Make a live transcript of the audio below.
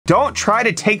don't try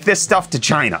to take this stuff to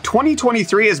China.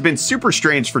 2023 has been super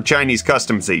strange for Chinese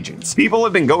customs agents. People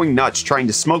have been going nuts trying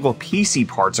to smuggle PC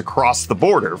parts across the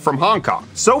border from Hong Kong.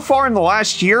 So far in the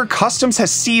last year, customs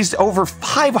has seized over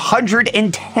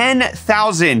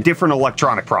 510,000 different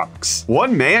electronic products.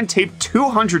 One man taped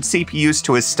 200 CPUs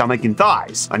to his stomach and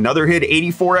thighs. Another hid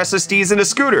 84 SSDs in a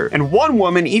scooter. And one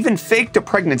woman even faked a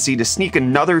pregnancy to sneak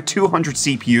another 200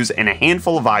 CPUs and a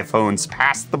handful of iPhones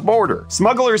past the border.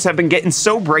 Smugglers have been getting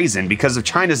so brazen because of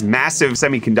China's massive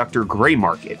semiconductor gray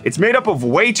market. It's made up of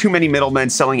way too many middlemen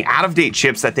selling out-of-date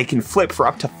chips that they can flip for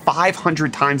up to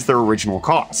 500 times their original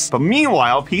costs. But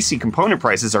meanwhile, PC component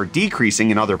prices are decreasing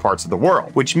in other parts of the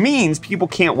world, which means people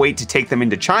can't wait to take them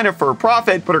into China for a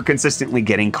profit, but are consistently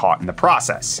getting caught in the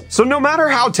process. So no matter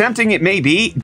how tempting it may be,